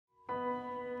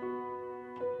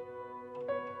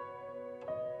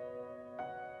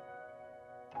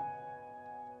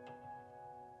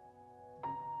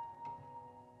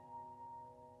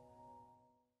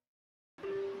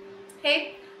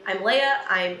Hey, I'm Leah.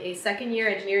 I'm a second-year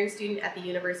engineering student at the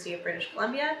University of British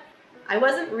Columbia. I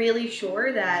wasn't really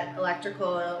sure that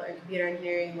electrical and computer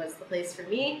engineering was the place for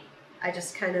me. I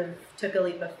just kind of took a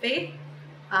leap of faith.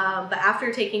 But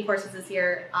after taking courses this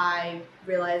year, I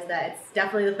realized that it's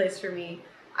definitely the place for me.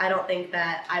 I don't think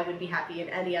that I would be happy in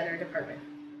any other department.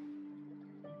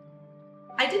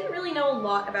 I didn't really know a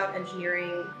lot about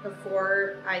engineering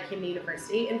before I came to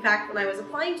university. In fact, when I was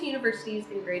applying to universities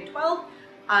in grade 12,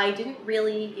 I didn't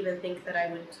really even think that I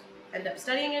would end up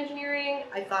studying engineering.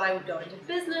 I thought I would go into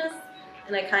business,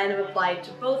 and I kind of applied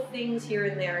to both things here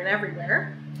and there and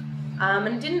everywhere.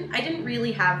 And I didn't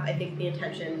really have, I think, the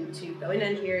intention to go into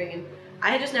engineering, and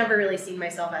I had just never really seen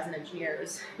myself as an engineer. It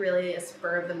was really a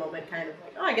spur of the moment kind of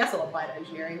like, oh, I guess I'll apply to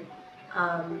engineering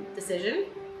decision.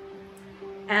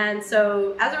 And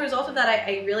so as a result of that,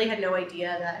 I really had no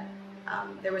idea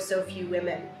that there were so few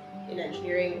women in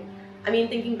engineering. I mean,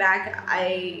 thinking back,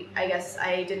 I guess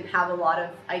I didn't have a lot of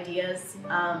ideas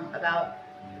about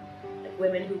like,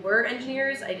 women who were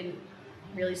engineers. I didn't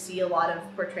really see a lot of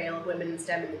portrayal of women in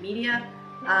STEM in the media.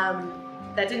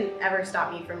 That didn't ever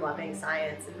stop me from loving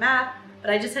science and math, but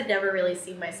I just had never really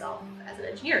seen myself as an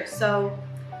engineer. So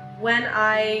when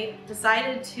I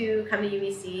decided to come to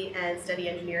UBC and study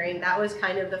engineering, that was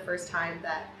kind of the first time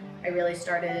that I really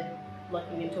started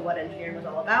looking into what engineering was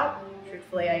all about.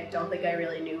 Truthfully, I don't think I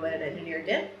really knew what an engineer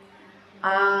did.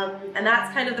 And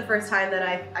that's kind of the first time that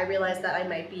I realized that I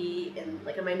might be in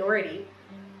like a minority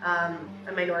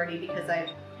because I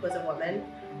was a woman.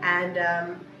 And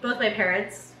both my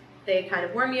parents, they kind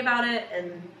of warned me about it,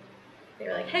 and they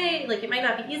were like, hey, like it might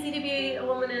not be easy to be a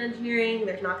woman in engineering,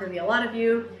 there's not gonna be a lot of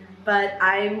you, but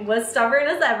I was stubborn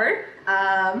as ever.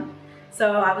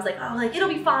 So I was like, oh, like it'll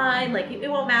be fine, like it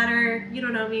won't matter, you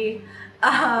don't know me.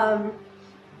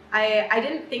 I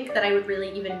didn't think that I would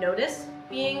really even notice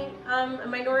being a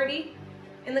minority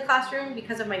in the classroom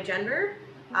because of my gender.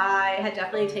 I had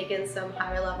definitely taken some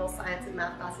higher level science and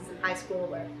math classes in high school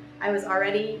where I was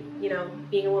already, you know,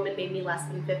 being a woman made me less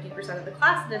than 50% of the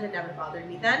class, and it had never bothered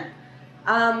me then.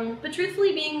 But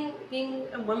truthfully, being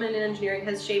a woman in engineering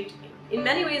has shaped, in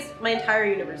many ways, my entire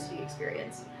university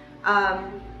experience.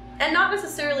 And not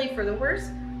necessarily for the worse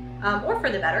or for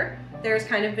the better. There's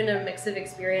kind of been a mix of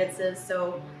experiences.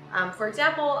 So, for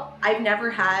example, I've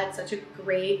never had such a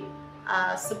great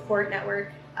support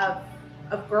network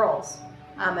of girls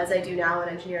as I do now in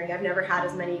engineering. I've never had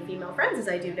as many female friends as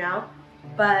I do now,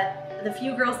 but the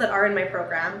few girls that are in my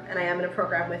program, and I am in a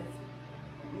program with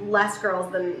less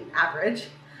girls than average,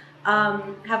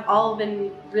 have all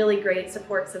been really great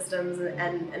support systems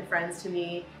and friends to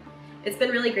me. It's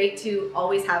been really great to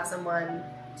always have someone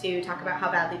to talk about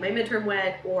how badly my midterm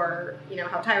went, or you know,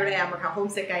 how tired I am, or how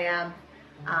homesick I am,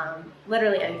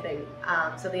 literally anything.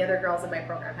 So the other girls in my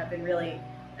program have been really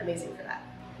amazing for that.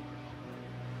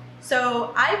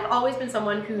 So I've always been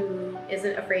someone who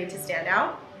isn't afraid to stand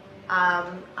out.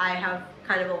 I have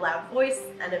kind of a loud voice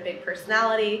and a big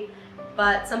personality,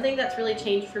 but something that's really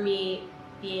changed for me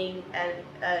being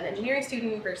an engineering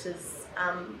student versus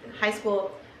high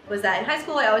school was that in high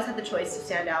school I always had the choice to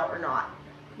stand out or not.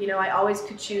 You know, I always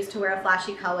could choose to wear a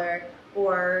flashy color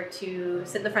or to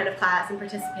sit in the front of class and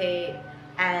participate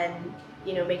and,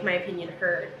 you know, make my opinion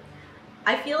heard.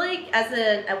 I feel like as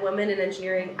a woman in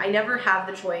engineering, I never have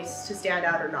the choice to stand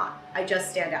out or not. I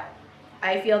just stand out.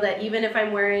 I feel that even if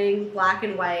I'm wearing black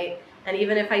and white, and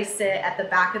even if I sit at the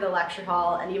back of the lecture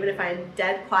hall, and even if I'm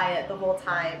dead quiet the whole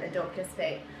time and don't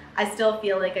participate, I still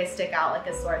feel like I stick out like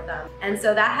a sore thumb. And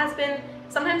so that has been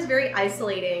sometimes very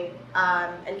isolating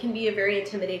and can be a very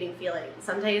intimidating feeling.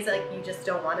 Sometimes like you just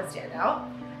don't want to stand out.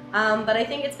 But I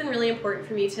think it's been really important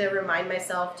for me to remind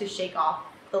myself to shake off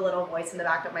the little voice in the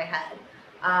back of my head.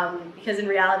 Because in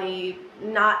reality,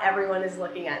 not everyone is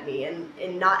looking at me,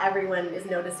 and not everyone is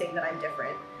noticing that I'm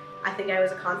different. I think I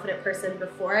was a confident person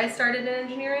before I started in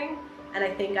engineering, and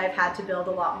I think I've had to build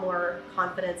a lot more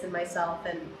confidence in myself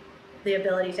and the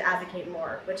ability to advocate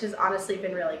more, which has honestly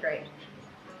been really great.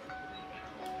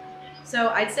 So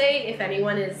I'd say if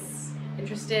anyone is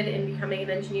interested in becoming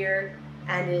an engineer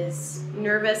and is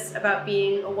nervous about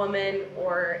being a woman,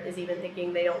 or is even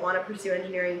thinking they don't want to pursue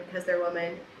engineering because they're a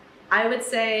woman, I would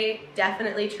say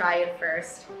definitely try it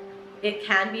first. It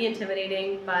can be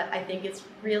intimidating, but I think it's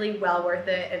really well worth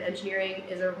it, and engineering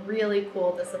is a really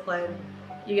cool discipline.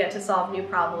 You get to solve new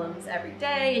problems every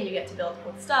day, and you get to build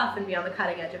cool stuff and be on the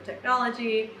cutting edge of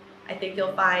technology. I think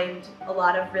you'll find a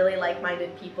lot of really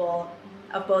like-minded people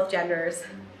of both genders,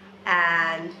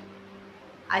 and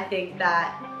I think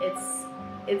that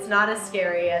it's not as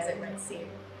scary as it might seem.